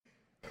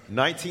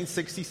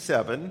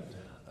1967,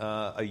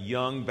 a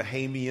young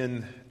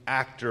Bahamian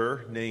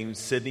actor named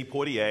Sidney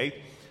Poitier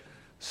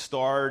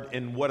starred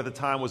in what at the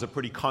time was a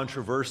pretty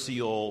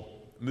controversial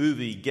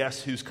movie,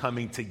 Guess Who's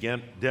Coming to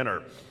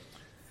Dinner?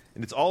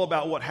 And it's all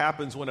about what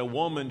happens when a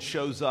woman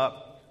shows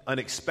up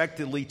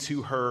unexpectedly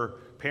to her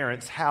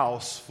parents'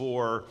 house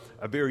for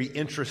a very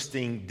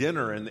interesting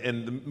dinner.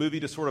 And the movie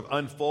just sort of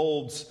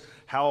unfolds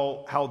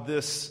how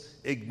this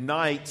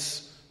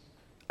ignites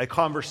a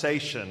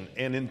conversation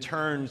and in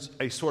turn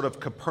a sort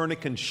of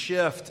Copernican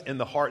shift in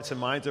the hearts and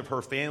minds of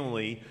her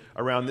family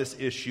around this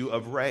issue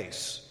of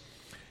race.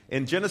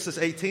 And Genesis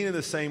 18 in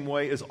the same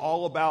way is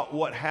all about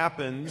what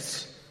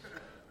happens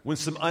when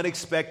some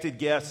unexpected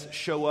guests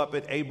show up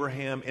at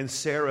Abraham and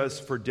Sarah's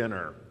for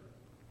dinner.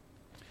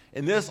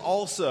 And this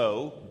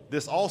also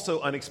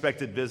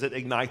unexpected visit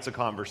ignites a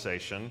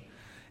conversation.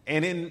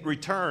 And in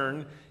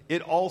return,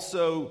 it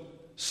also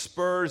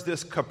spurs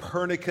this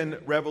Copernican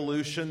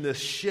revolution, this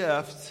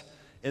shift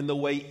in the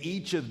way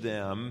each of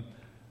them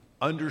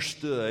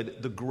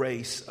understood the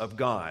grace of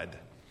God.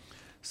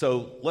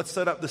 So let's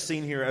set up the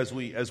scene here as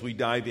we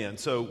dive in.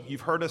 So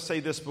you've heard us say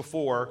this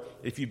before,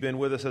 if you've been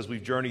with us as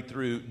we've journeyed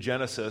through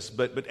Genesis,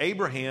 but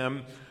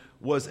Abraham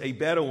was a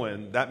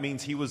Bedouin. That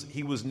means he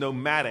was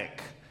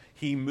nomadic.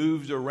 He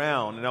moved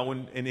around,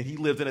 and he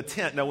lived in a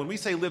tent. Now, when we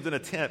say lived in a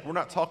tent, we're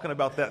not talking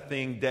about that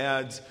thing,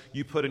 dads,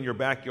 you put in your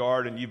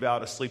backyard and you vow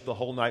to sleep the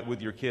whole night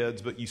with your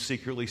kids, but you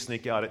secretly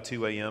sneak out at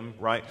 2 a.m.,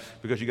 right?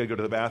 Because you got to go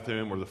to the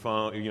bathroom or the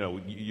phone,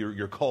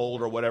 you're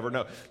cold or whatever.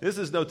 No, this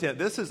is no tent.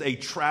 This is a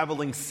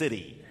traveling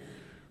city.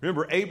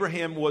 Remember,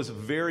 Abraham was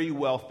very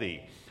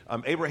wealthy.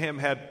 Abraham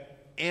had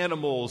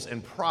animals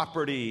and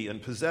property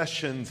and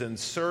possessions and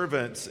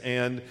servants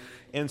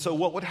and so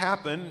what would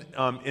happen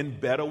in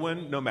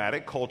Bedouin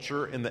nomadic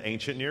culture in the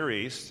ancient Near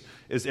East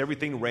is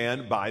everything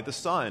ran by the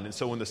sun. And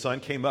so when the sun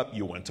came up,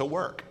 you went to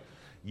work.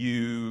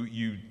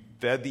 You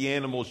fed the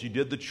animals, you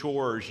did the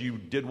chores, you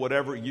did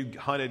whatever, you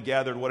hunted,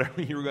 gathered,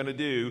 whatever you were going to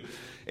do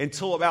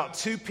until about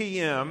 2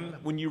 p.m.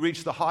 when you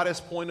reached the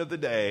hottest point of the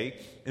day.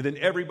 And then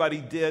everybody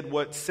did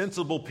what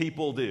sensible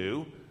people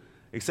do,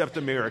 except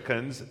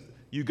Americans.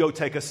 You go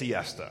take a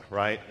siesta,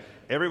 right?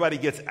 Everybody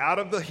gets out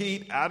of the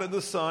heat, out of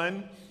the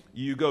sun.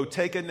 You go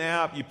take a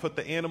nap, you put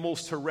the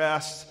animals to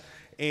rest,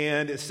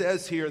 and it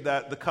says here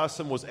that the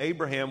custom was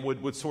Abraham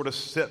would sort of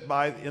sit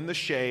in the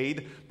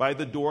shade by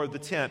the door of the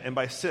tent. And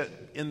by sit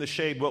in the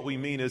shade, what we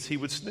mean is he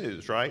would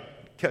snooze, right?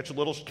 Catch a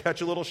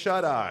little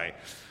shut-eye.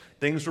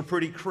 Things were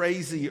pretty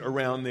crazy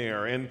around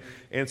there.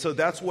 And so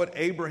that's what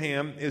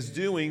Abraham is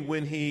doing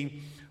when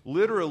he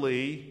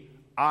literally,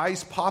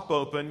 eyes pop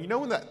open. You know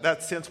when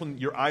that sense when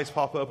your eyes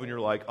pop open, you're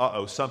like,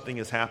 uh-oh, something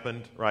has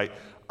happened, right?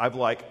 I've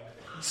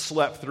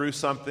slept through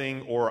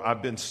something, or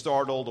I've been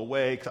startled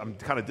awake, I'm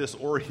kind of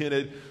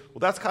disoriented. Well,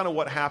 that's kind of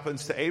what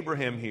happens to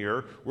Abraham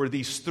here, where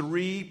these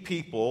 3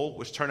 people,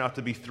 which turn out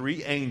to be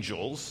 3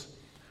 angels,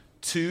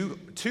 two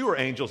are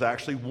angels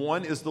actually,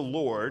 one is the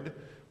Lord,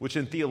 which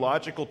in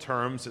theological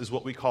terms is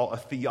what we call a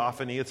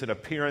theophany. It's an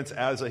appearance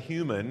as a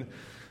human.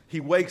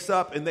 He wakes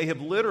up and they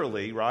have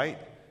literally, right,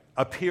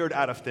 appeared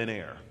out of thin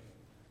air.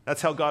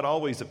 That's how God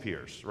always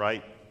appears,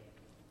 right?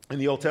 In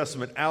the Old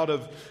Testament, out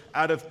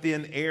of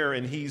thin air,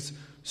 and he's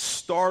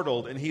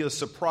startled and he is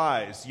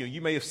surprised.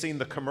 You may have seen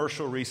the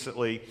commercial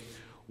recently,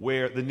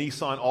 where the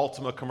Nissan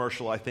Altima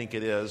commercial, I think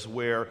it is,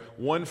 where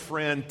one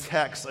friend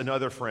texts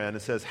another friend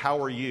and says,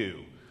 "How are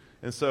you?"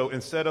 And so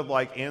instead of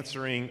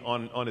answering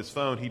on his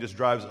phone, he just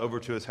drives over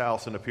to his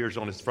house and appears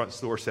on his front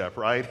doorstep,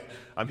 right?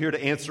 I'm here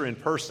to answer in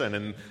person.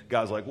 And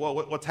guy's like, "Well,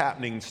 what's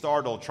happening?"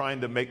 Startled, trying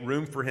to make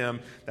room for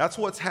him. That's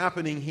what's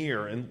happening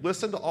here. And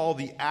listen to all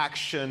the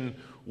action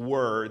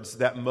words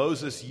that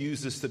Moses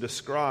uses to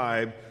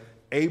describe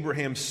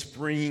Abraham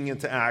springing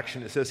into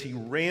action. It says he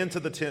ran to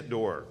the tent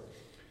door.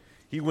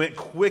 He went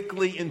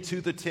quickly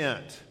into the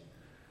tent.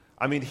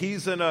 I mean,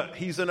 he's in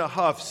a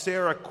huff.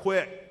 "Sarah,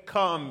 quick,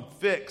 come,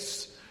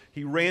 fix."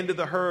 He ran to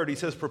the herd. He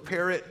says,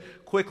 "Prepare it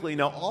quickly."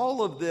 Now,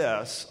 all of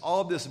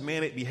this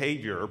manic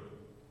behavior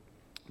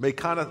may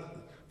kind of,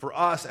 for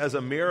us as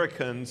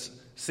Americans,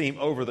 seem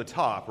over the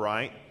top,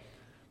 right?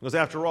 Because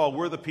after all,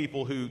 we're the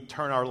people who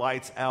turn our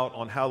lights out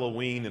on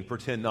Halloween and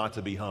pretend not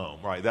to be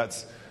home, right?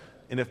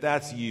 And if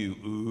that's you,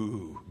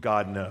 ooh,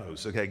 God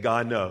knows, okay?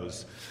 God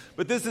knows.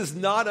 But this is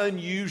not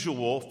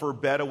unusual for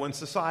Bedouin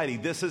society.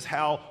 This is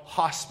how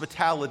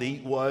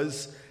hospitality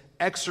was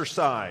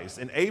exercised.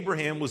 And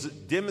Abraham was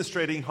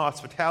demonstrating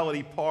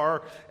hospitality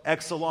par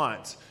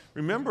excellence.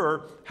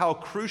 Remember how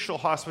crucial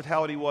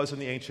hospitality was in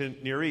the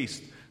ancient Near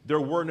East.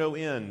 There were no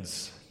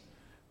inns.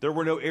 There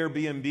were no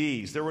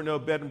Airbnbs. There were no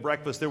bed and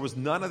breakfast. There was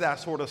none of that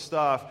sort of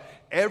stuff.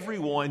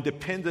 Everyone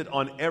depended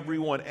on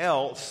everyone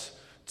else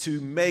to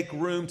make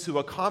room to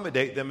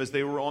accommodate them as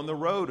they were on the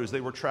road, as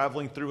they were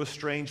traveling through a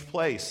strange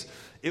place.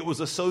 It was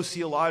a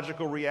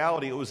sociological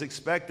reality. It was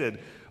expected.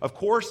 Of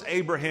course,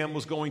 Abraham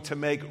was going to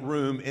make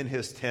room in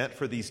his tent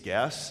for these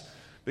guests,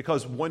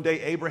 because one day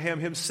Abraham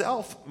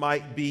himself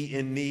might be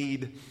in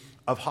need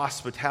of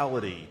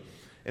hospitality.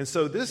 And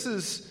so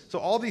so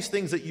all these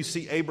things that you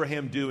see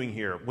Abraham doing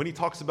here, when he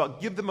talks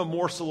about give them a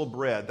morsel of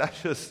bread,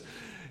 that's just,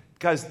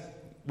 guys,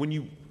 when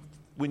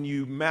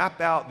you map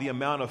out the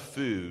amount of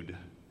food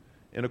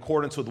in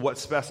accordance with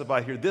what's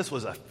specified here, this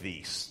was a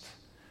feast.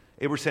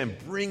 Abraham,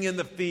 bring in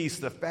the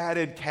feast, the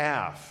fatted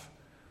calf.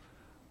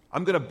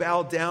 I'm going to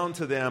bow down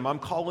to them. I'm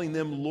calling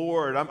them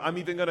Lord. I'm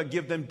even going to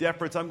give them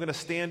deference. I'm going to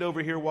stand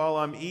over here while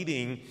I'm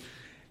eating.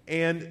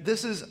 And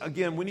this is,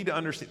 again, we need to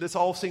understand, this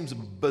all seems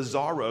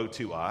bizarro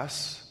to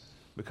us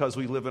because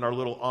we live in our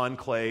little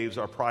enclaves,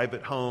 our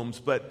private homes,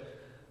 but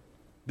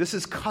this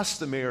is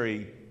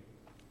customary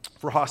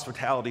for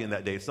hospitality in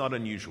that day. It's not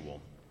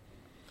unusual.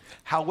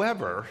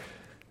 However,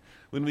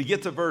 when we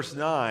get to verse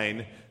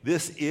 9,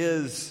 this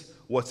is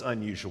what's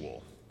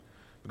unusual.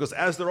 Because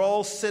as they're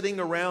all sitting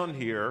around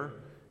here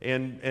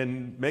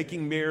and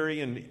making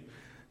merry, and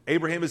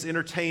Abraham is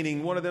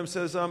entertaining, one of them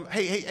says,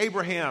 hey,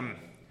 Abraham,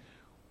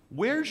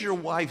 where's your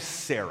wife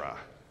Sarah?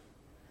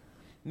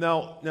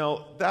 Now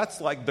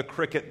that's like the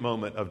cricket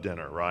moment of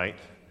dinner, right?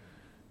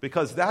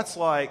 Because that's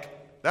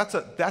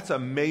a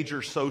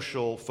major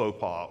social faux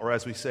pas, or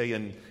as we say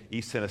in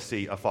East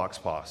Tennessee, a fox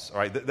paws. All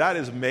right, that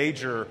is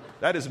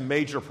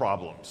major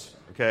problems.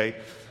 Okay,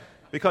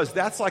 because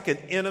that's like an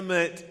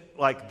intimate,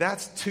 like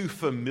that's too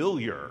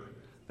familiar.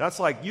 That's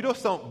like you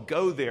just don't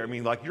go there. I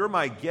mean, like you're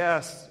my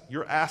guest.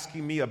 You're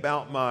asking me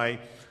about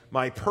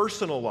my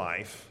personal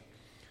life.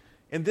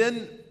 And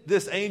then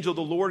this angel,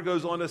 the Lord,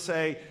 goes on to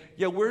say,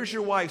 yeah, where's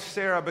your wife,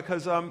 Sarah?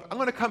 Because I'm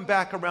going to come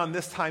back around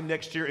this time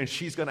next year, and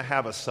she's going to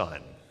have a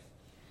son.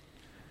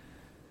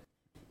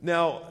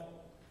 Now,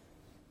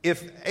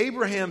 if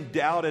Abraham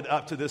doubted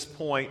up to this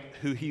point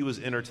who he was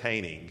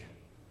entertaining,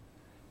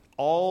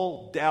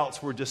 all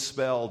doubts were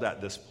dispelled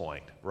at this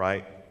point,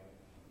 right?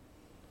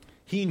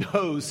 He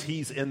knows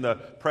he's in the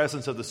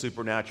presence of the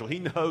supernatural. He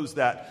knows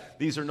that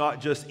these are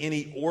not just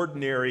any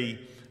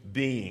ordinary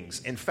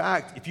beings. In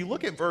fact, if you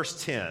look at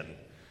verse 10,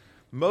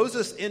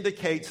 Moses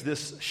indicates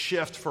this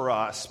shift for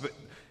us,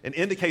 and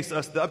indicates to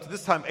us that up to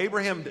this time,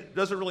 Abraham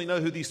doesn't really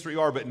know who these three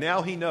are, but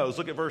now he knows.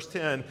 Look at verse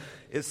 10.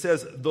 It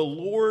says, the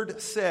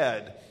Lord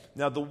said.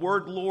 Now, the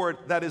word Lord,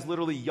 that is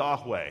literally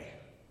Yahweh,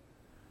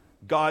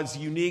 God's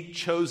unique,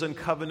 chosen,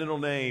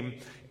 covenantal name.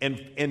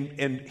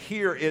 And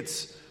here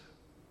it's,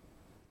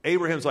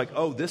 Abraham's like,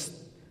 oh, this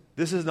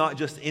is not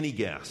just any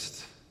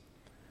guest.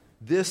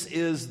 This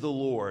is the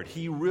Lord.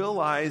 He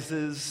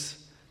realizes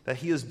that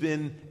he has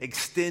been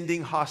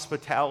extending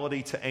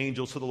hospitality to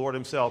angels, to the Lord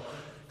himself.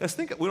 Let's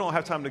think, we don't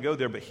have time to go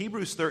there, but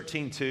Hebrews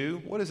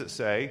 13:2, what does it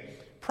say?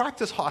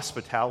 Practice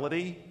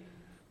hospitality,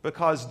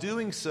 because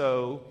doing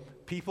so,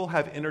 people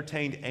have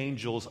entertained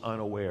angels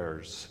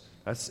unawares.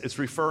 It's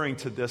referring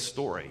to this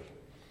story.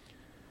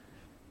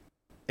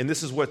 And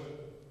this is what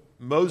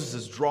Moses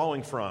is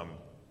drawing from.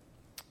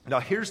 Now,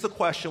 here's the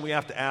question we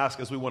have to ask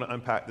as we want to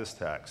unpack this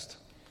text.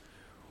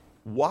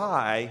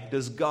 Why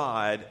does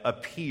God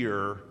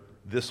appear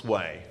this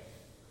way?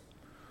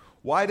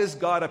 Why does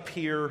God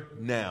appear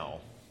now?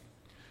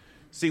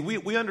 See,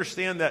 we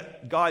understand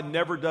that God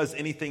never does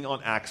anything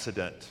on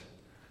accident.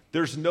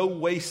 There's no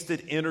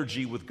wasted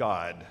energy with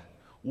God.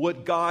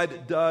 What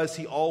God does,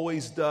 he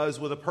always does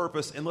with a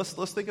purpose. And let's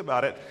think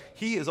about it.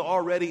 He has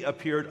already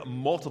appeared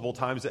multiple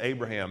times to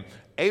Abraham.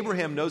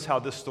 Abraham knows how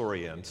this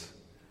story ends.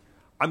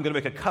 I'm going to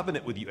make a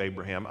covenant with you,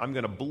 Abraham. I'm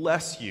going to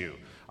bless you.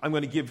 I'm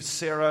going to give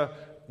Sarah,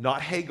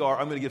 not Hagar,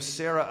 I'm going to give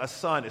Sarah a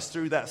son. It's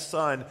through that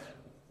son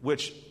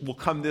which will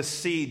come this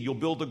seed. You'll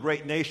build a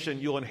great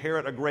nation. You'll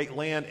inherit a great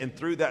land. And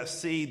through that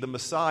seed, the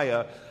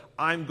Messiah,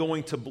 I'm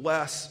going to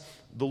bless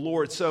the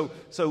Lord. So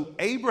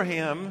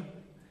Abraham,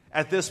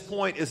 at this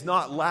point, is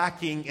not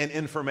lacking in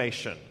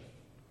information.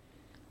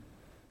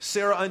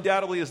 Sarah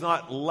undoubtedly is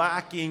not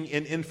lacking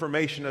in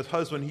information as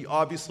husband. He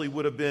obviously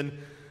would have been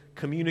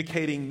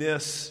communicating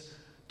this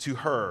to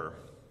her.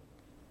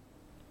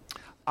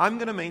 I'm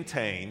going to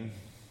maintain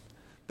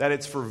that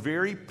it's for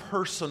very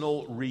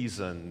personal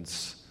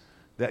reasons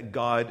that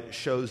God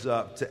shows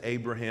up to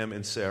Abraham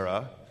and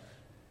Sarah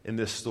in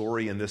this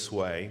story in this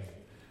way,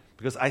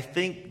 because I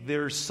think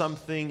there's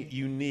something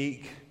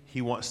unique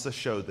he wants to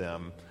show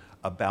them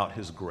about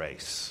his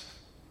grace.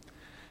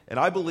 And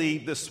I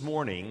believe this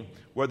morning,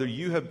 whether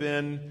you have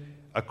been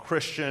a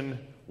Christian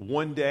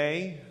one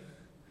day,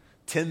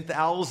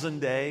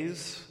 10,000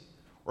 days,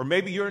 or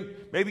maybe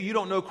you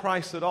don't know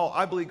Christ at all,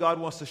 I believe God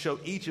wants to show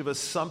each of us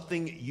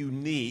something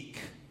unique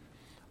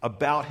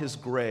about his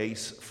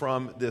grace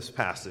from this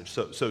passage.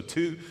 So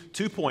two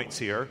points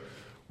here.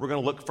 We're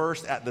going to look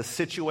first at the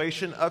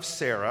situation of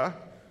Sarah,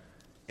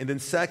 and then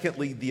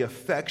secondly, the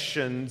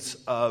affections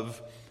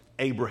of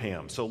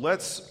Abraham. So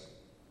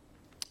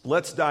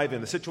let's dive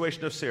in. The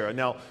situation of Sarah.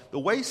 Now, the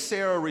way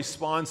Sarah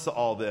responds to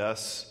all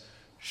this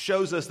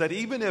shows us that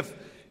even if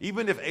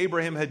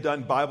Abraham had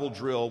done Bible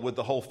drill with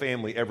the whole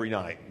family every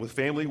night, with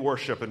family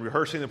worship and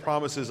rehearsing the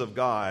promises of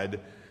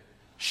God,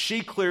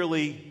 she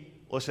clearly,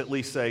 let's at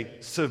least say,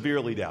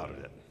 severely doubted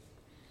it,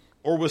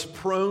 or was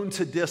prone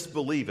to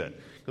disbelieve it.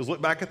 Because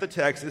look back at the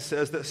text, it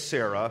says that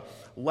Sarah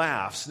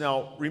laughs.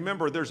 Now,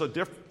 remember, there's a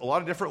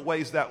lot of different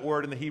ways that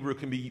word in the Hebrew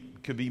can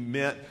be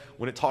meant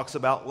when it talks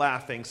about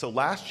laughing. So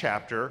last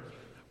chapter,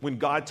 when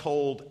God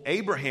told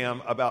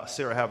Abraham about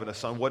Sarah having a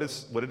son, what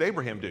did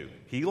Abraham do?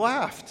 He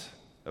laughed,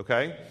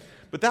 okay?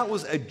 But that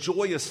was a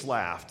joyous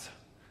laugh.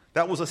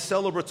 That was a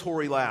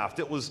celebratory laugh.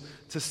 It was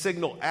to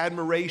signal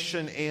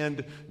admiration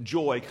and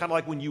joy, kind of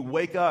like when you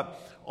wake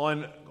up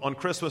on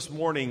Christmas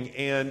morning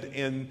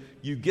and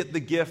you get the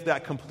gift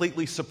that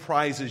completely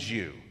surprises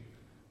you,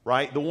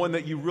 right? The one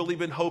that you've really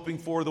been hoping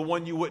for, the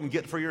one you wouldn't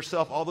get for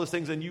yourself, all those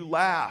things, and you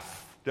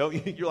laugh, don't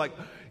you? You're like,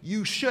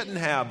 you shouldn't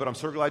have, but I'm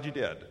so glad you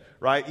did,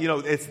 right? You know,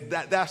 it's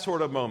that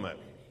sort of moment.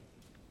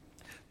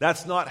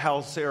 That's not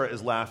how Sarah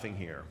is laughing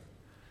here.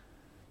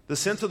 The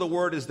sense of the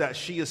word is that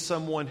she is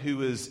someone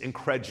who is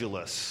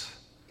incredulous,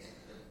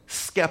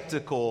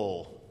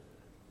 skeptical,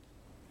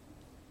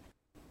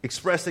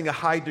 expressing a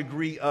high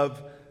degree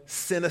of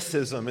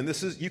cynicism. And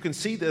you can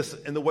see this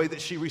in the way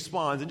that she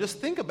responds. And just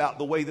think about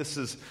the way this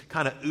is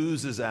kind of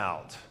oozes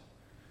out.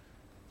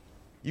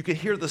 You can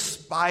hear the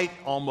spite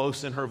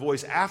almost in her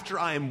voice. After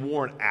I am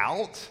worn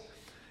out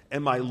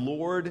and my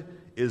Lord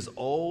is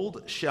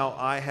old, shall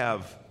I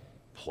have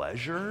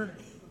pleasure?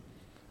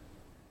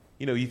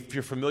 You know, if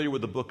you're familiar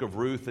with the book of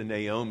Ruth and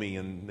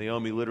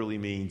Naomi literally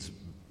means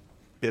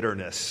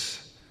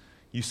bitterness,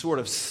 you sort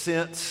of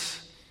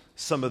sense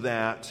some of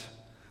that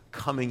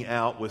coming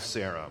out with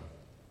Sarah.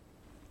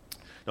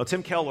 Now,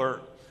 Tim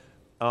Keller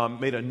has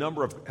made a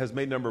number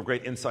of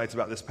great insights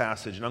about this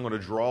passage, and I'm going to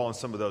draw on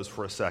some of those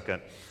for a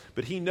second.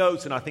 But he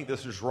notes, and I think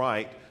this is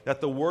right, that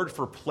the word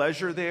for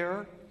pleasure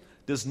there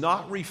does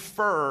not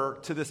refer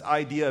to this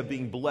idea of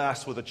being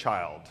blessed with a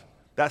child.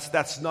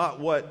 That's not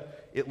what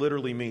it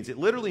literally means. It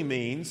literally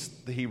means,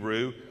 the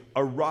Hebrew,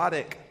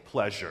 erotic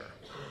pleasure.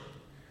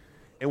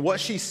 And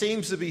what she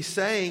seems to be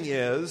saying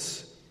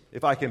is,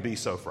 if I can be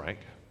so frank,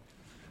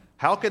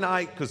 how can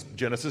I, because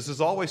Genesis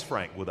is always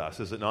frank with us,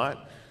 is it not?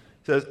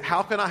 It says,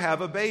 how can I have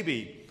a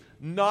baby?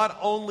 Not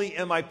only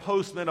am I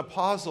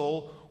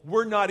postmenopausal,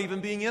 we're not even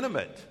being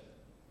intimate.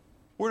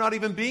 We're not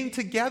even being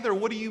together.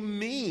 What do you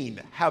mean,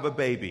 have a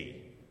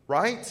baby?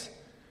 Right?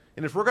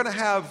 And if we're going to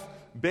have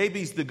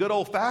babies the good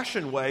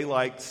old-fashioned way,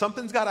 like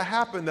something's got to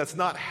happen that's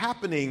not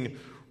happening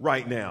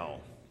right now.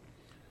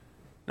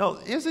 Now,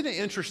 isn't it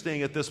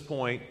interesting at this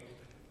point,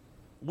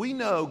 we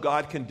know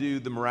God can do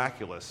the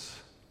miraculous,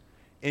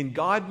 and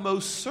God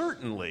most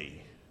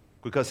certainly,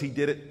 because he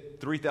did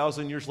it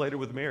 3,000 years later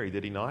with Mary,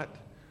 did he not?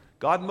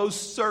 God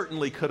most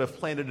certainly could have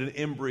planted an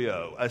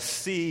embryo, a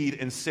seed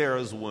in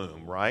Sarah's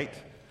womb, right?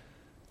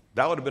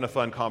 That would have been a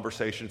fun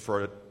conversation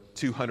for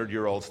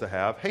 200-year-olds to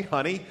have. Hey,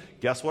 honey,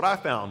 guess what I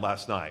found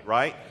last night,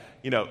 right?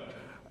 You know,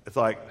 it's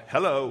like,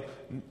 hello.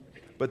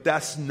 But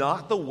that's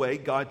not the way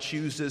God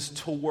chooses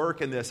to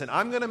work in this. And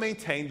I'm going to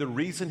maintain the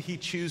reason he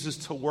chooses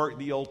to work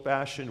the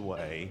old-fashioned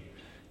way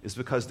is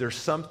because there's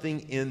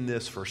something in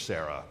this for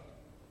Sarah.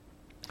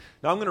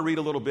 Now, I'm going to read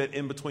a little bit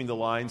in between the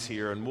lines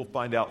here, and we'll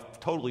find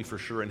out totally for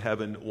sure in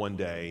heaven one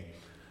day.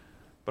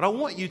 But I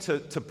want you to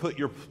put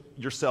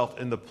yourself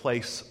in the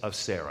place of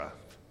Sarah,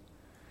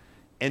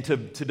 and to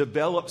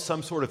develop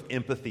some sort of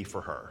empathy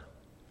for her.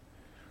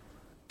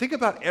 Think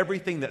about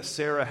everything that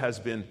Sarah has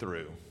been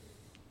through.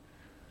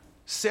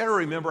 Sarah,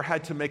 remember,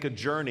 had to make a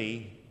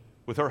journey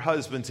with her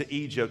husband to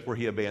Egypt where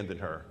he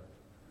abandoned her.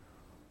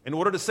 In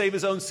order to save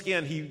his own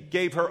skin, he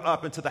gave her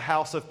up into the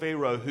house of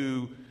Pharaoh,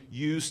 who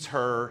used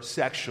her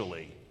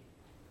sexually.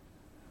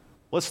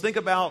 Let's think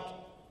about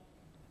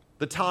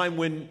the time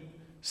when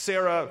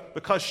Sarah,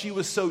 because she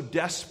was so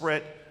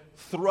desperate,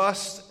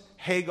 thrust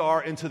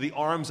Hagar into the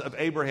arms of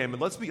Abraham.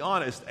 And let's be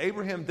honest,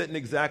 Abraham didn't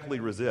exactly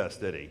resist,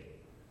 did he?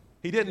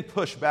 He didn't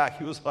push back.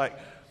 He was like,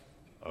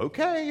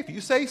 okay, if you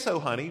say so,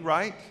 honey,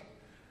 right?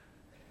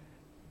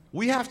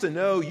 You have to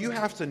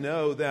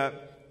know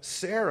that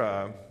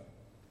Sarah,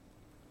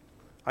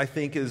 I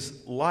think,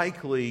 is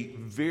likely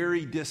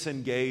very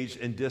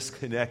disengaged and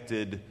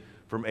disconnected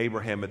from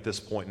Abraham at this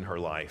point in her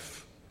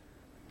life.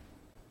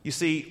 You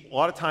see, a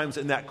lot of times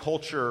in that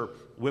culture,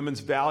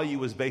 women's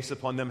value is based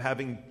upon them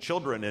having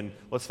children. And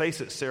let's face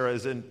it, Sarah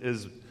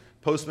is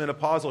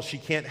postmenopausal. She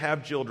can't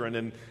have children.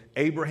 And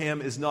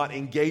Abraham is not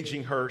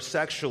engaging her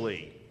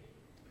sexually.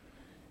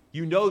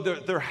 You know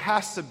there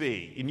has to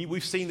be, and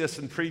we've seen this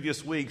in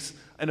previous weeks,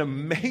 an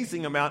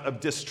amazing amount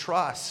of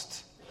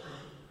distrust,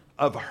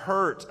 of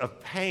hurt, of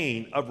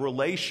pain, of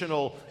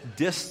relational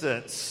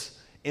distance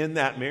in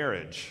that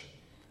marriage.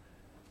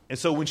 And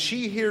so when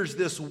she hears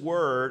this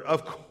word,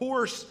 of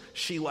course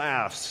she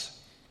laughs.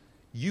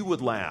 You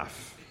would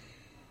laugh,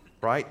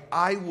 right?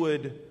 I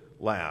would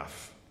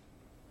laugh.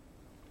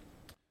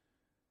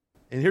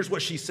 And here's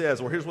what she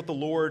says, or here's what the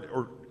Lord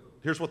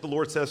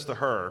says to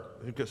her.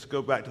 Let's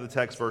go back to the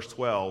text, verse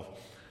 12.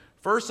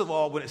 First of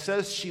all, when it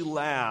says she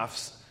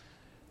laughs,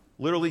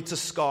 literally to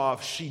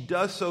scoff, she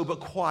does so but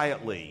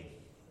quietly,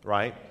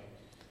 right?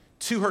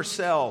 To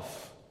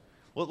herself.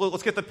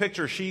 Let's get the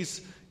picture. She's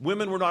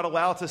Women were not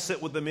allowed to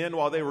sit with the men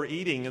while they were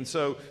eating. And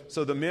so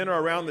the men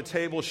are around the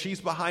table.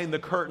 She's behind the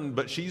curtain,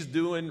 but she's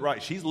doing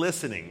right. She's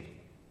listening.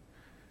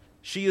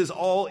 She is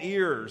all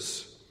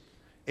ears.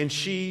 And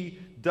she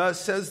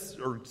says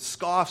or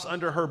scoffs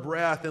under her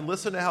breath. And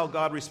listen to how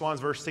God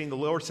responds. Verse 16, the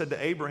Lord said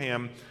to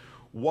Abraham,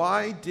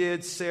 why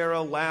did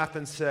Sarah laugh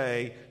and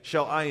say,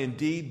 shall I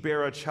indeed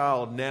bear a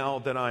child now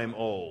that I am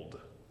old?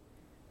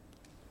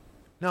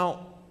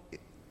 Now,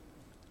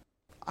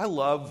 I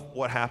love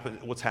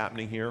what's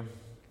happening here.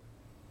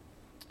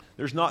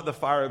 There's not the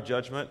fire of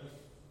judgment.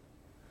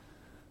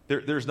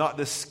 There's not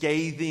the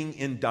scathing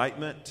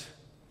indictment.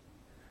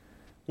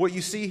 What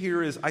you see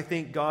here is, I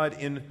think, God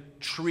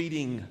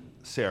entreating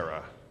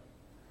Sarah.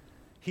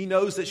 He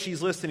knows that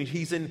she's listening.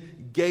 He's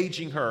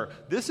engaging her.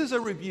 This is a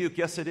rebuke.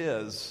 Yes, it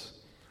is.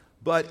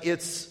 But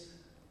it's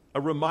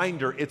a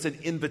reminder. It's an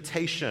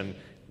invitation.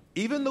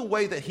 Even the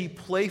way that he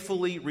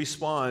playfully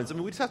responds. I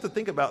mean, we just have to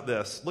think about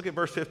this. Look at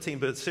verse 15.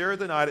 But Sarah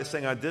denied it,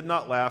 saying, I did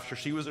not laugh, for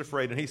she was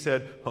afraid. And he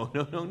said, oh,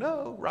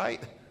 no,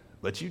 right?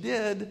 But you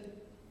did.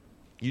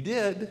 You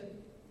did.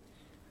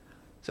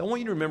 So I want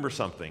you to remember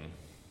something.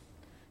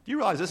 Do you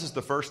realize this is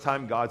the first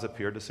time God's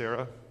appeared to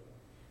Sarah?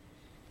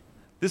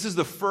 This is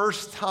the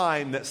first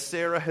time that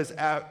Sarah has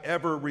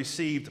ever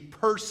received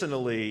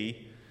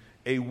personally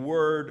a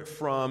word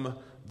from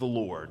the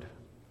Lord.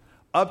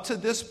 Up to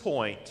this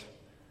point,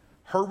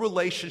 her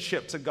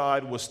relationship to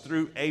God was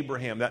through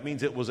Abraham. That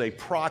means it was a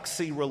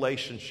proxy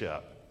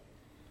relationship.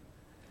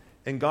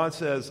 And God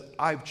says,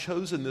 I've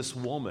chosen this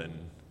woman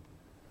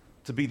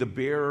to be the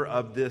bearer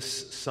of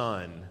this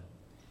son.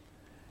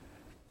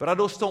 But I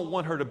just don't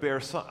want her to bear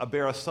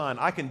a son.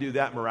 I can do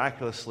that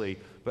miraculously,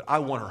 but I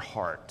want her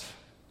heart.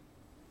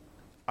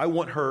 I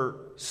want her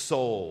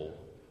soul.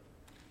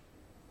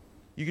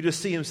 You could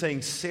just see him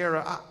saying,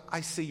 Sarah,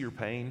 I see your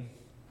pain.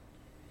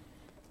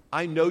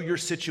 I know your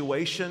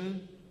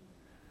situation.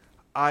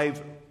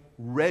 I've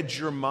read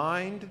your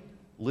mind,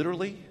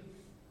 literally.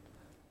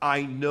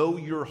 I know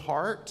your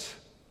heart.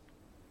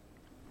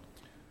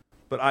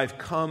 But I've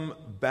come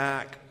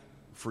back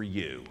for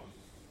you.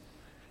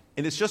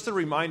 And it's just a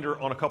reminder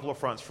on a couple of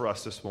fronts for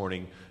us this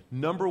morning.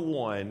 Number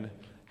one,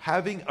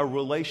 having a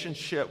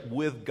relationship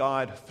with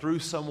God through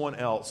someone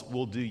else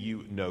will do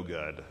you no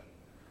good.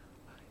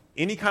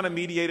 Any kind of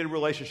mediated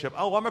relationship.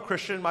 Oh, I'm a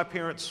Christian. My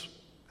parents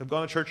have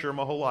gone to church here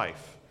my whole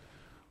life.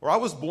 Or I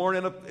was born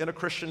in a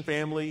Christian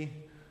family.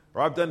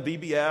 Or I've done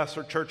VBS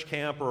or church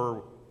camp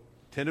or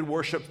attended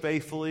worship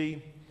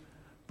faithfully.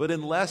 But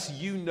unless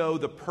you know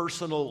the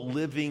personal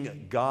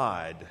living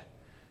God,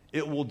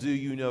 it will do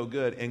you no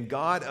good. And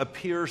God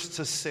appears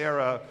to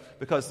Sarah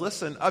because,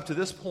 listen, up to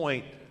this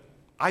point,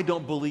 I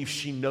don't believe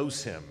she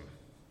knows him.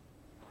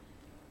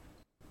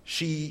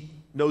 She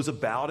knows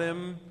about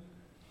him.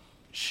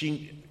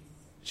 She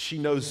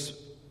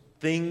knows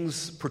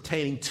things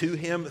pertaining to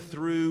him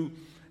through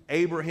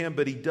Abraham,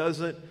 but he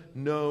doesn't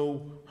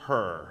know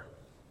her.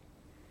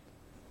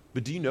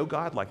 But do you know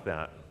God like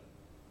that?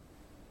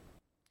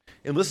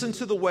 And listen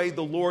to the way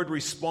the Lord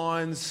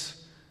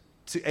responds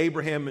to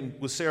Abraham and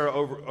with Sarah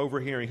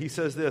overhearing. He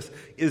says this,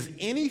 is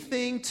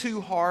anything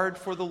too hard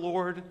for the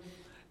Lord?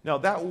 Now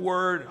that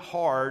word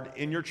hard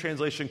in your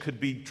translation could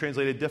be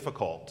translated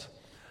difficult.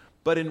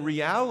 But in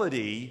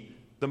reality,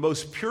 the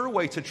most pure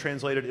way to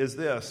translate it is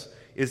this,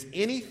 is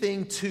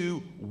anything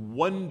too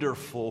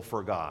wonderful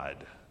for God?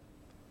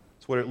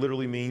 That's what it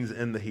literally means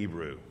in the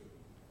Hebrew.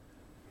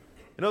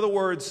 In other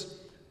words,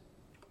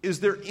 is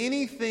there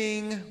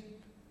anything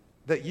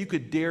that you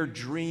could dare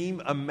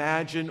dream,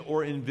 imagine,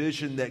 or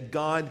envision that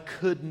God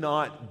could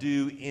not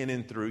do in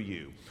and through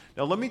you?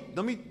 Now let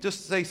me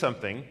just say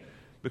something,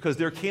 because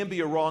there can be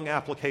a wrong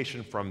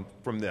application from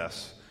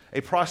this.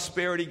 A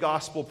prosperity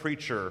gospel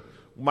preacher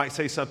might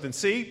say something,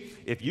 see,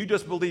 if you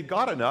just believe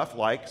God enough,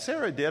 like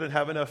Sarah did, and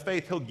have enough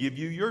faith, he'll give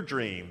you your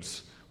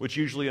dreams, which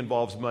usually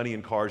involves money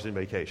and cars and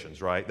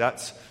vacations, right?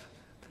 That's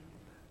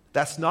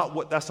not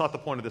the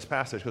point of this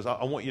passage, because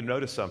I want you to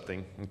notice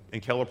something,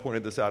 and Keller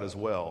pointed this out as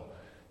well.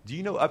 Do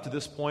you know up to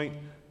this point,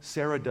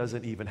 Sarah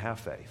doesn't even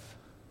have faith?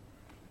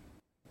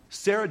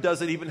 Sarah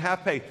doesn't even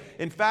have faith.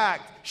 In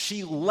fact,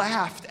 she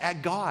laughed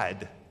at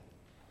God.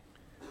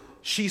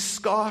 She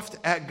scoffed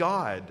at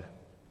God.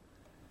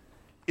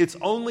 It's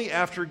only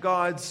after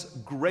God's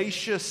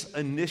gracious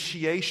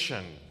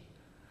initiation,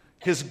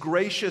 his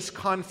gracious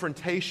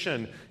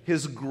confrontation,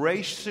 his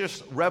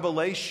gracious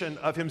revelation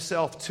of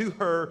himself to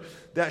her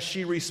that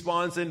she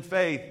responds in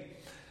faith.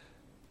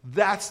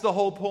 That's the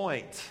whole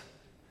point.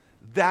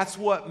 That's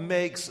what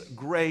makes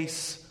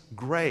grace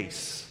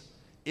grace.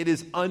 It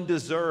is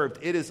undeserved.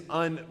 It is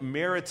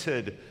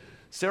unmerited.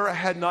 Sarah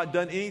had not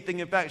done anything.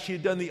 In fact, she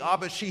had done the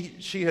opposite.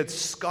 She had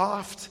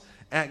scoffed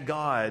at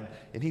God.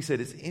 And he said,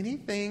 is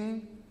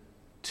anything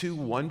too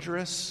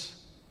wondrous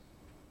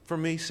for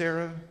me,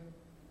 Sarah?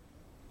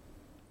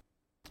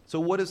 So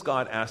what is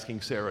God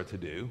asking Sarah to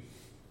do?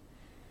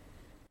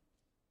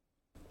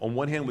 On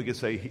one hand, we could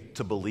say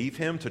to believe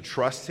him, to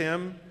trust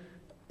him.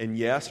 And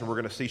yes, and we're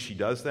going to see she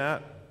does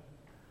that.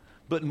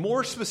 But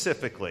more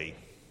specifically,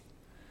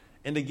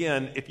 And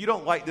again, if you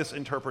don't like this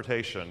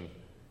interpretation,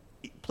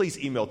 please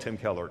email Tim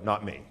Keller,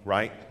 not me,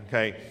 right?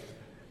 Okay.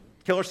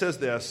 Keller says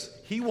this: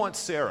 he wants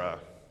Sarah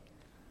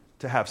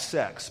to have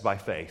sex by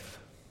faith.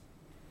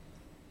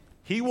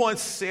 He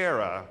wants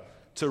Sarah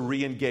to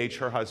re-engage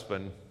her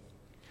husband.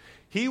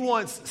 He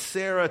wants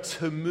Sarah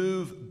to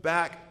move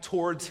back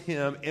towards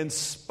him in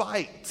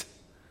spite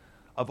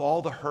of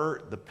all the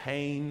hurt, the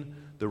pain,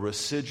 the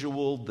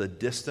residual, the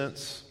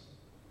distance.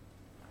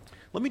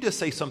 Let me just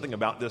say something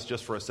about this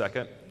just for a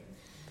second.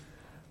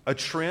 A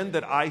trend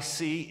that I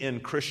see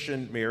in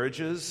Christian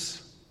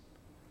marriages,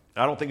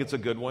 I don't think it's a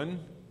good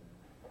one,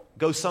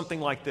 goes something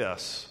like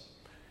this.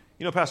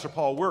 You know, Pastor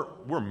Paul,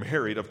 we're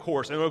married, of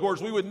course, and of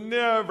course we would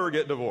never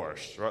get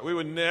divorced, right? We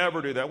would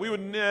never do that. We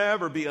would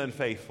never be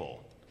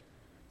unfaithful.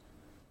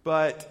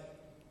 But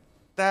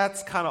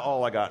that's kind of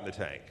all I got in the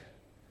tank.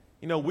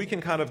 You know, we can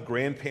kind of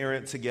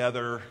grandparent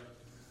together.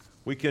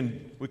 We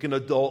can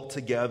adult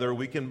together.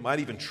 Might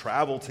even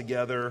travel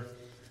together.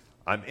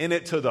 I'm in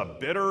it to the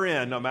bitter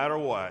end, no matter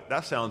what.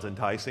 That sounds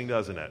enticing,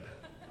 doesn't it?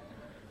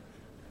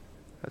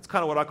 That's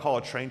kind of what I call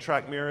a train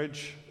track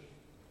marriage.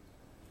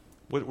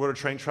 What are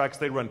train tracks?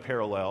 They run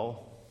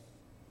parallel,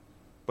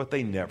 but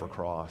they never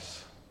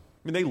cross.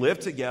 I mean, they live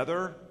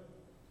together.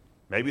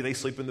 Maybe they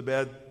sleep in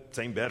the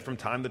same bed from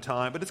time to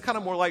time, but it's kind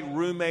of more like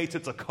roommates.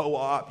 It's a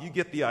co-op. You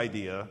get the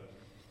idea.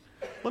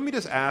 Let me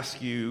just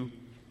ask you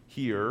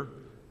here,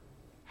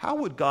 how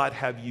would God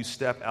have you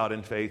step out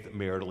in faith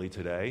maritally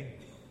today?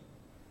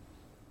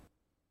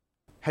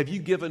 Have you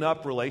given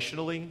up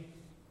relationally?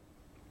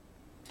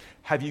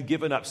 Have you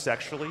given up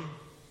sexually?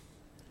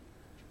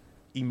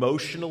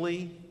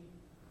 Emotionally?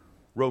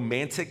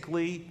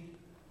 Romantically?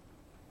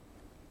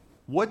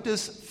 What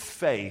does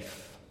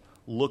faith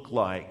look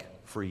like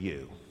for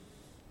you?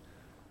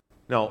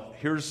 Now,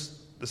 this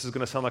is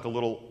going to sound like a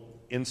little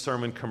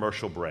in-sermon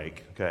commercial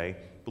break, okay?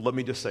 But let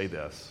me just say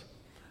this.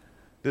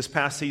 This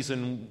past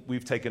season,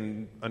 we've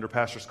taken, under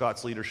Pastor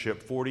Scott's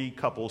leadership, 40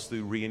 couples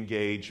through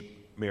Re-Engage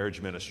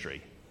Marriage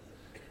Ministry.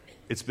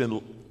 It's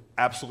been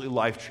absolutely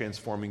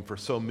life-transforming for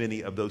so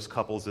many of those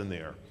couples in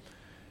there.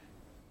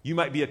 You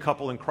might be a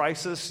couple in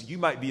crisis. You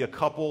might be a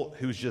couple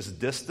who's just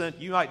distant.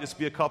 You might just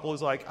be a couple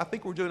who's like, I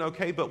think we're doing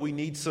okay, but we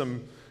need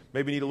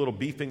maybe need a little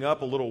beefing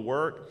up, a little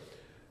work.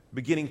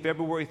 Beginning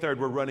February 3rd,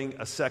 we're running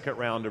a second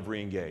round of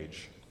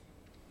Re-Engage.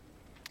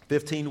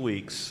 15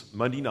 weeks,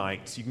 Monday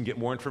nights. You can get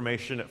more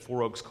information at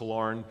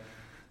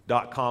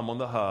fouroakskillarn.com on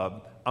the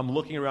hub. I'm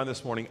looking around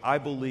this morning. I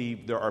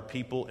believe there are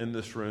people in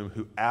this room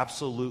who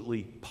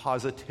absolutely,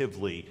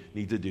 positively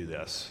need to do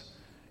this.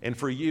 And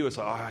for you, it's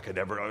like, I could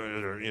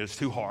never, it's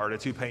too hard,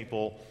 it's too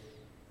painful.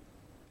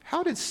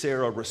 How did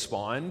Sarah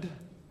respond?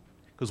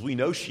 Because we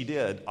know she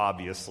did,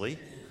 obviously.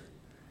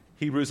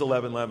 Hebrews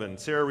 11:11.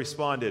 Sarah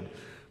responded,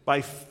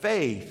 by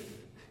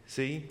faith,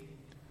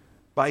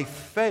 by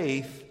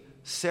faith,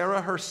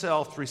 Sarah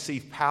herself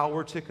received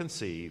power to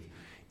conceive,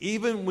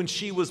 even when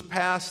she was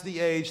past the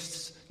age,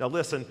 now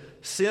listen,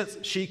 since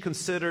she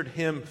considered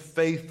him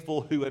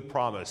faithful who had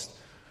promised.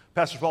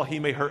 Pastor Paul, he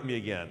may hurt me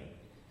again.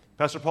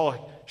 Pastor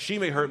Paul, she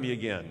may hurt me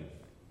again.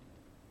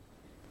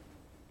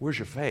 Where's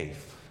your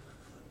faith?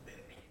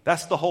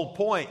 That's the whole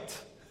point.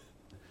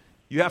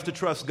 You have to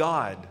trust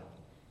God.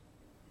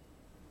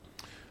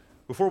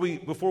 Before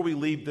we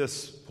leave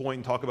this point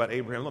and talk about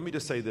Abraham, let me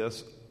just say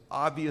this.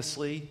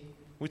 Obviously,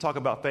 when we talk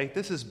about faith,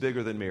 this is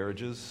bigger than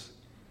marriages.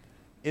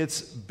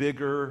 It's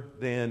bigger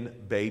than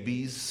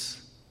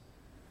babies.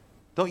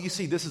 Don't you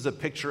see this is a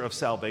picture of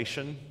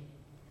salvation?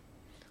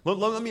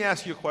 Let me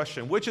ask you a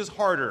question. Which is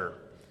harder?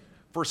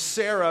 For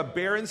Sarah,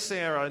 barren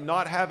Sarah,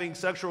 not having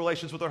sexual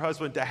relations with her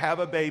husband, to have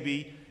a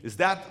baby, is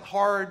that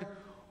hard?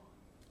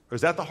 Or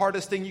is that the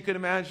hardest thing you can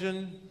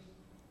imagine?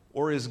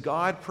 Or is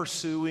God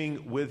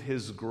pursuing with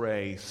his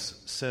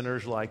grace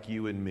sinners like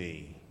you and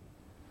me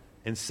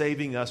and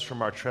saving us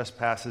from our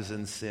trespasses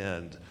and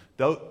sin?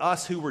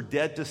 Us who were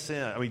dead to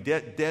sin,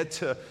 dead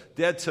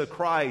to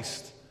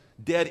Christ,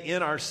 dead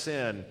in our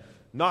sin,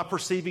 not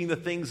perceiving the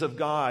things of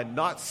God,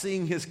 not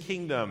seeing his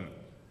kingdom,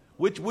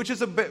 which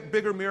is a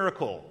bigger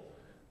miracle?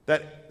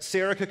 That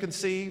Sarah could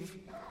conceive,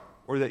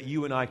 or that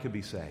you and I could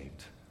be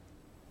saved?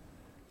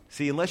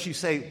 See, unless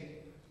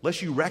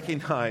you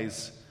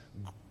recognize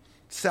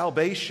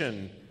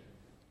salvation,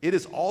 it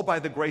is all by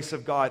the grace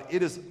of God.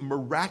 It is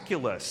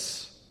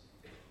miraculous.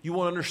 You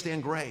won't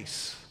understand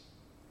grace.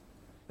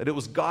 That it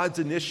was God's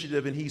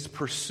initiative, and he's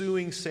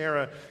pursuing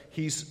Sarah.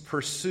 He's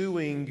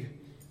pursuing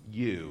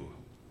you.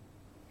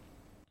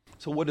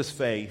 So what does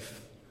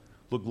faith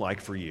look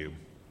like for you?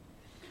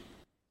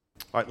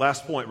 All right,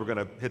 last point. We're going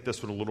to hit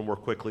this one a little more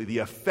quickly. The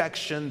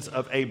affections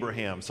of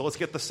Abraham. So let's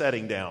get the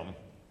setting down.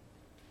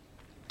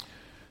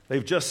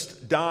 They've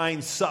just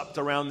supped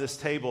around this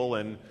table,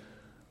 and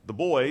the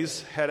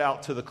boys head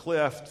out to the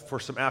cliff for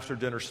some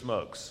after-dinner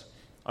smokes.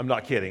 I'm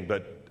not kidding,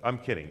 but I'm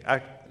kidding.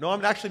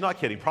 I'm actually not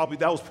kidding.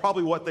 That was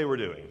probably what they were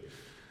doing.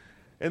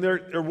 And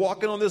they're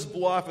walking on this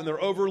bluff, and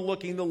they're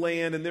overlooking the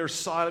land, and there's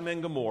Sodom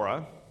and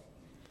Gomorrah.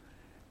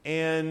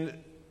 And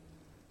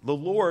the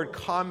Lord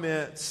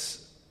comments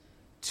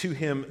to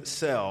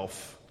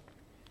himself,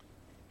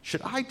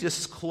 should I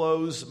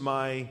disclose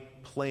my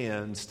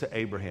plans to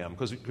Abraham?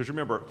 Because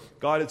remember,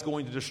 God is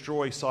going to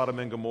destroy Sodom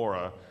and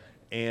Gomorrah,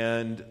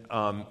 and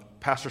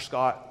Pastor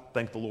Scott,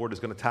 thank the Lord, is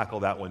going to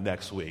tackle that one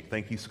next week.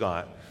 Thank you,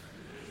 Scott.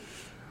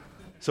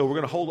 So we're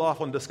going to hold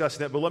off on discussing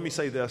that, but let me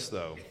say this,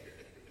 though.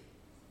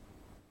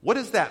 What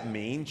does that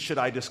mean, should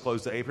I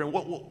disclose to Abraham?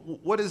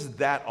 What is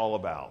that all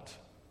about?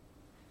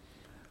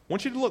 I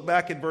want you to look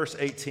back at verse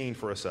 18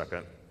 for a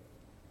second.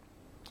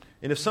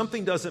 And if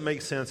something doesn't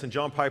make sense, and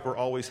John Piper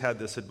always had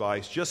this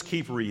advice, just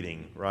keep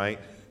reading, right?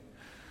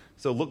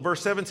 So look,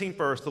 verse 17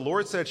 first. The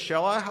Lord said,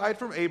 shall I hide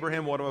from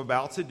Abraham what I'm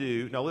about to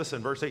do? Now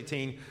listen, verse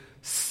 18.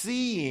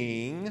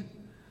 Seeing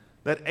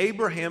that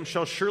Abraham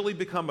shall surely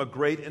become a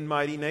great and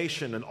mighty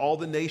nation, and all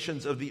the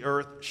nations of the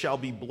earth shall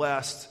be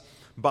blessed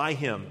by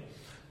him.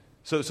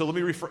 So let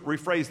me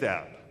rephrase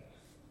that.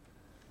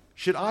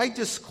 Should I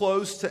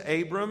disclose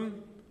to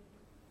Abram?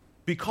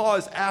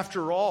 Because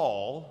after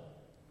all,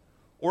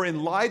 or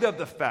in light of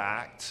the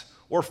fact,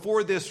 or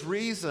for this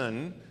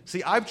reason,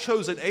 see, I've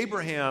chosen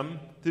Abraham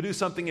to do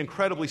something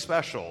incredibly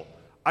special.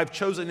 I've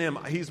chosen him.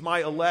 He's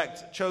my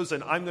elect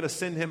chosen. I'm going to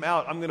send him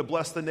out. I'm going to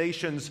bless the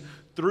nations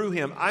through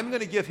him. I'm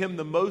going to give him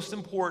the most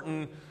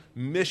important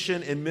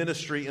mission and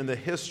ministry in the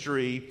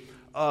history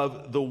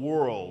of the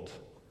world.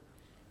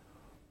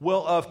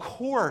 Well, of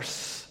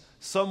course,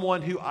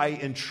 someone who I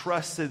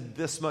entrusted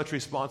this much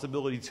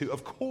responsibility to,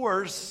 of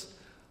course,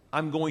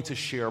 I'm going to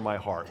share my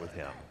heart with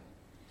him.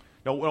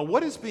 Now,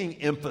 what is being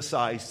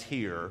emphasized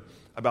here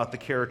about the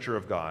character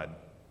of God?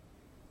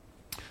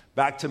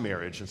 Back to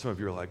marriage, and some of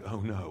you are like, oh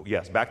no.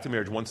 Yes, back to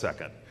marriage, 1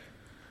 second.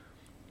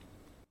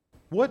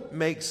 What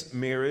makes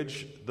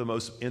marriage the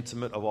most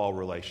intimate of all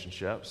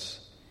relationships?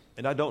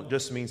 And I don't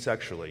just mean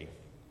sexually.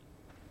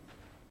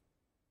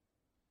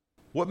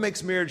 What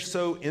makes marriage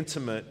so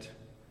intimate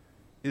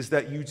is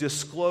that you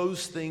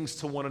disclose things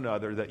to one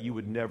another that you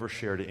would never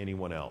share to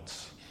anyone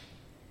else.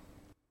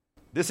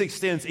 This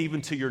extends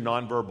even to your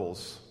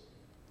nonverbals.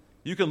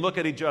 You can look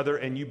at each other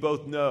and you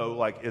both know,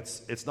 like,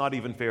 it's not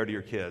even fair to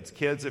your kids.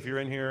 Kids, if you're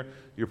in here,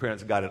 your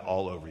parents got it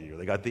all over you.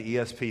 They got the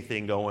ESP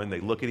thing going. They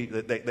look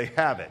at they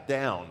have it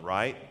down,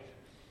 right?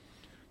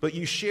 But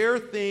you share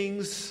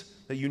things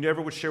that you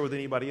never would share with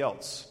anybody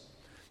else.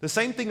 The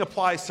same thing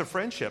applies to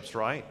friendships,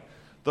 right?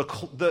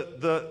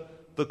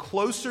 The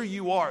closer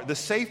you are, the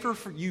safer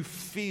you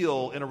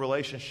feel in a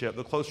relationship,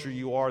 the closer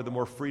you are, the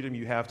more freedom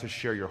you have to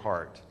share your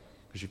heart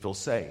because you feel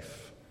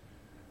safe.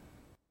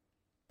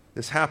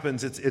 This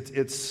happens,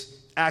 it's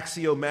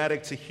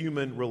axiomatic to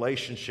human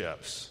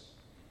relationships.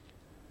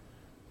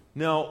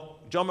 Now,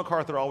 John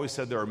MacArthur always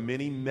said there are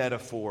many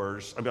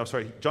metaphors.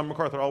 John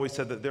MacArthur always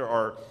said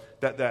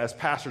that as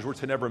pastors we're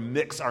to never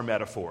mix our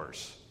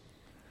metaphors.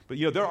 But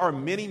there are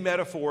many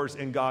metaphors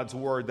in God's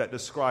Word that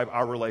describe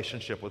our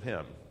relationship with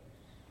Him.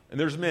 And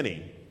there's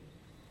many.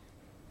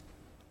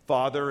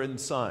 Father and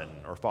son,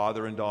 or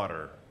father and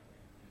daughter.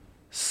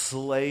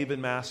 Slave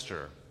and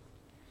master.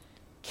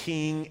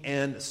 King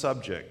and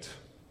subject.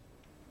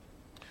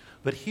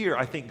 But here,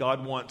 I think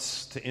God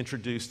wants to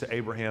introduce to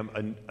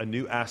Abraham a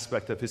new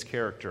aspect of his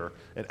character,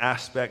 an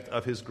aspect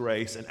of his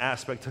grace, an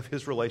aspect of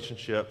his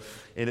relationship,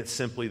 and it's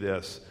simply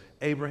this: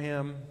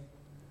 Abraham,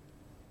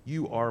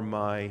 you are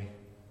my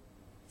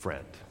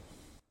friend.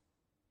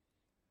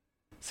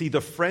 See,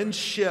 the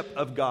friendship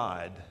of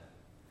God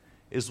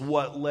is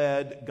what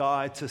led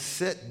God to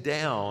sit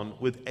down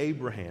with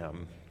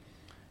Abraham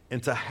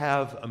and to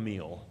have a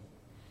meal.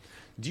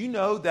 Do you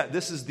know that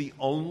this is the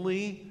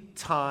only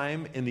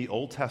time in the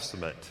Old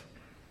Testament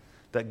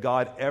that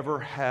God ever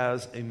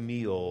has a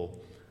meal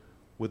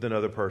with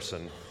another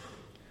person?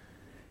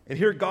 And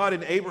here God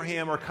and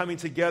Abraham are coming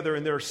together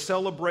and they're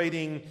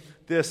celebrating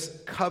this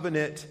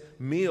covenant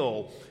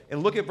meal.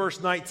 And look at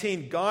verse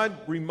 19. God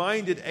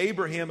reminded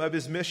Abraham of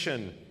his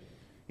mission.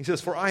 He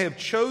says, "For I have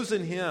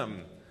chosen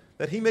him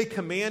that he may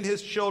command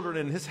his children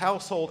and his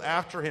household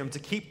after him to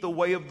keep the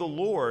way of the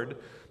Lord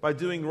by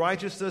doing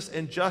righteousness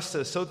and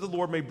justice, so that the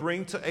Lord may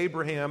bring to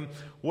Abraham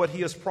what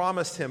he has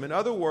promised him." In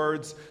other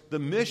words, the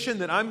mission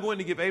that I'm going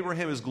to give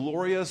Abraham is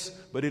glorious,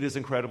 but it is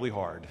incredibly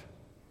hard.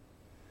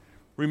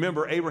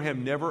 Remember,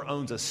 Abraham never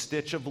owns a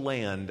stitch of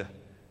land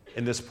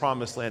in this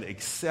promised land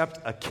except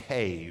a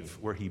cave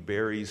where he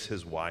buries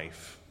his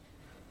wife.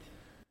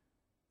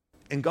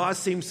 And God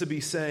seems to be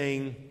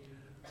saying,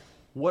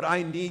 what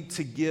I need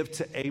to give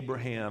to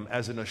Abraham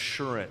as an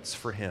assurance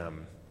for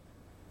him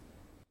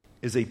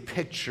is a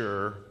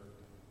picture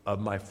of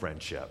my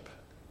friendship.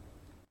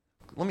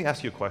 Let me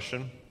ask you a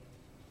question.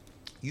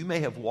 You may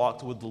have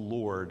walked with the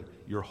Lord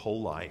your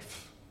whole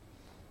life,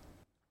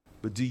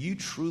 but do you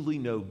truly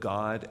know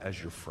God as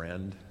your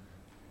friend?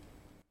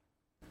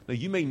 Now,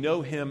 you may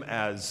know him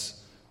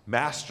as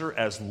master,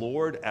 as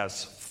Lord,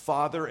 as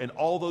Father, and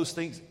all those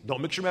things.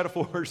 Don't mix your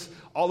metaphors.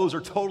 All those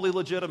are totally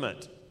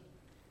legitimate.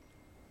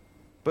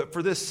 But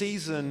for this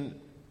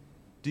season,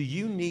 do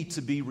you need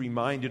to be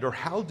reminded, or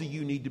how do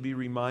you need to be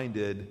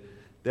reminded,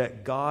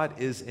 that God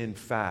is in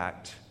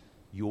fact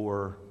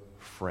your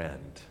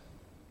friend?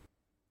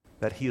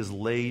 that he has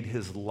laid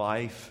his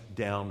life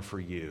down for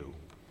you,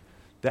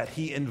 that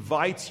he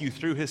invites you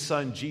through his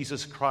son,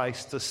 Jesus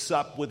Christ, to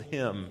sup with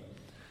him,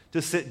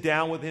 to sit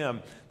down with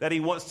him, that he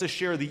wants to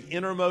share the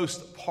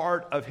innermost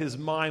part of his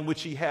mind,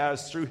 which he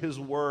has through his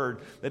word,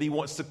 that he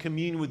wants to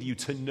commune with you,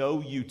 to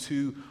know you,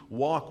 to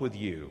walk with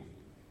you.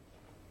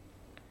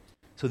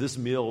 So this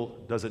meal,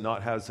 does it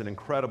not, has an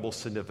incredible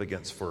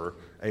significance for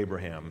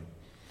Abraham.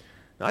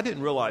 Now, I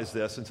didn't realize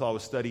this until I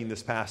was studying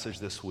this passage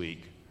this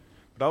week,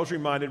 but I was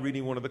reminded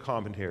reading one of the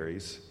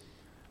commentaries.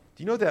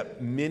 Do you know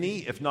that many,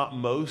 if not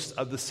most,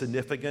 of the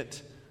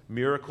significant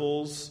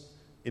miracles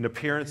and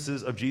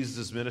appearances of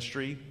Jesus'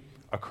 ministry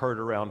occurred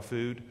around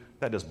food?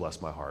 That does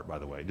bless my heart, by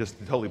the way. Just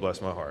totally bless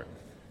my heart.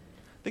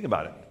 Think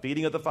about it.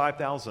 Feeding of the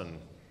 5,000.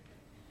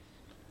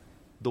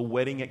 The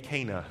wedding at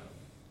Cana.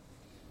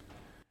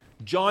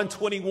 John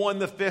 21,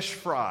 the fish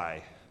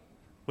fry,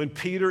 when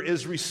Peter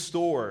is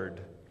restored.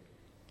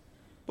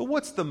 But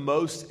what's the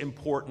most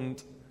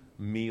important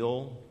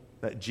meal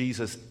that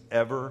Jesus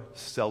ever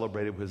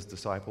celebrated with his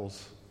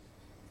disciples?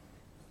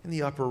 In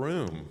the upper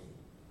room.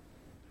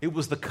 It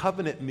was the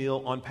covenant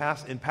meal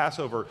in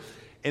Passover.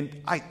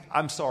 And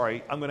I'm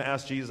sorry, I'm going to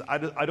ask Jesus,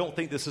 I don't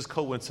think this is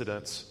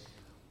coincidence.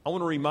 I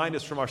want to remind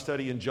us from our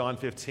study in John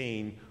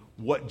 15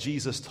 what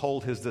Jesus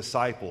told his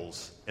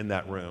disciples in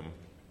that room,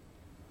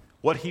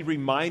 what he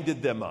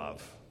reminded them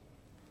of.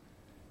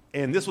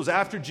 And this was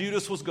after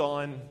Judas was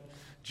gone.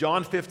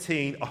 John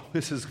 15, oh,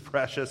 this is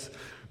precious.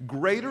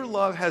 Greater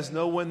love has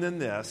no one than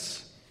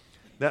this,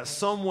 that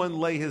someone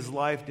lay his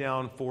life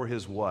down for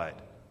his what?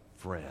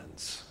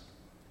 Friends.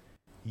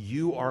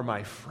 You are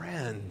my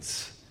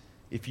friends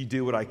if you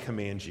do what I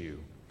command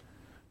you.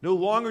 No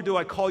longer do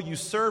I call you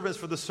servants,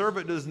 for the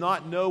servant does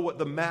not know what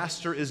the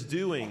master is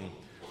doing.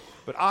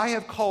 But I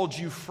have called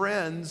you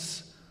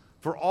friends,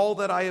 for all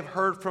that I have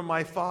heard from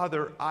my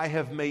Father, I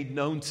have made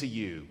known to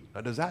you.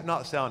 Now, does that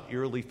not sound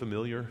eerily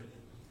familiar?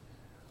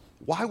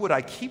 Why would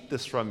I keep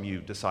this from you,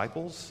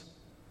 disciples?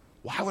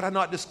 Why would I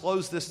not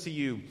disclose this to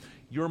you?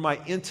 You're my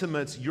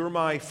intimates. You're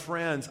my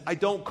friends. I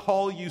don't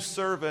call you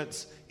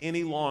servants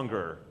any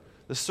longer.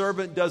 The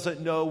servant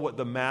doesn't know what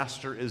the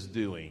master is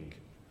doing.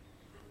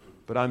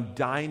 But I'm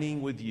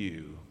dining with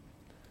you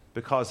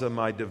because of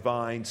my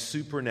divine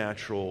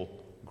supernatural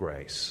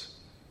grace.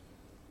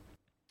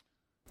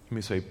 Let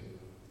me say,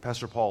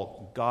 Pastor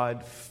Paul,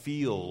 God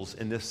feels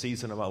in this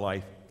season of my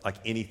life like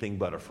anything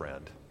but a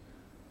friend.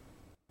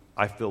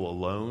 I feel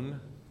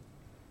alone.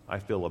 I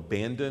feel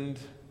abandoned.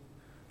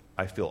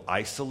 I feel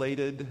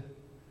isolated.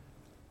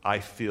 I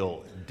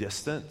feel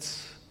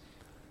distance.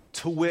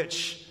 To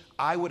which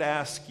I would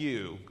ask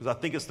you, because I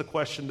think it's the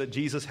question that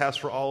Jesus has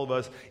for all of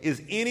us,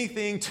 is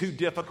anything too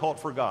difficult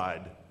for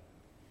God?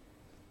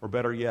 Or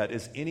better yet,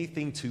 is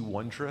anything too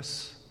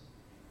wondrous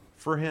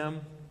for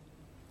him?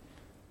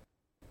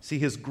 See,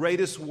 his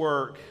greatest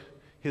work,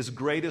 his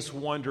greatest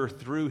wonder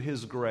through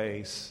his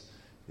grace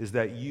is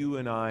that you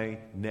and I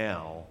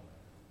now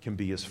can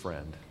be his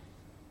friend.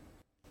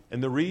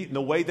 And the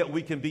way that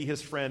we can be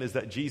his friend is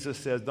that Jesus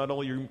says, not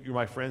only you're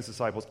my friends,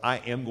 disciples, I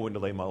am going to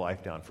lay my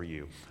life down for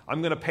you.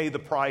 I'm going to pay the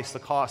price, the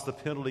cost, the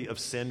penalty of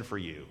sin for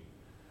you.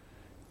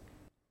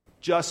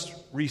 Just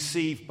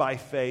receive by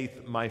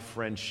faith my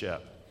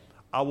friendship.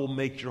 I will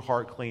make your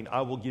heart clean.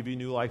 I will give you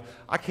new life.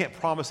 I can't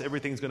promise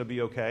everything's going to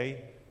be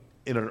okay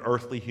in an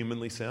earthly,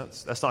 humanly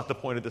sense. That's not the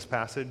point of this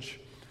passage.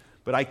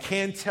 But I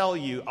can tell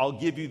you, I'll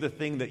give you the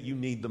thing that you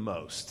need the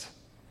most.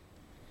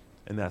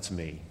 And that's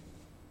me.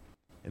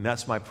 And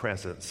that's my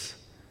presence.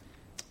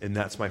 And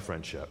that's my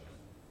friendship.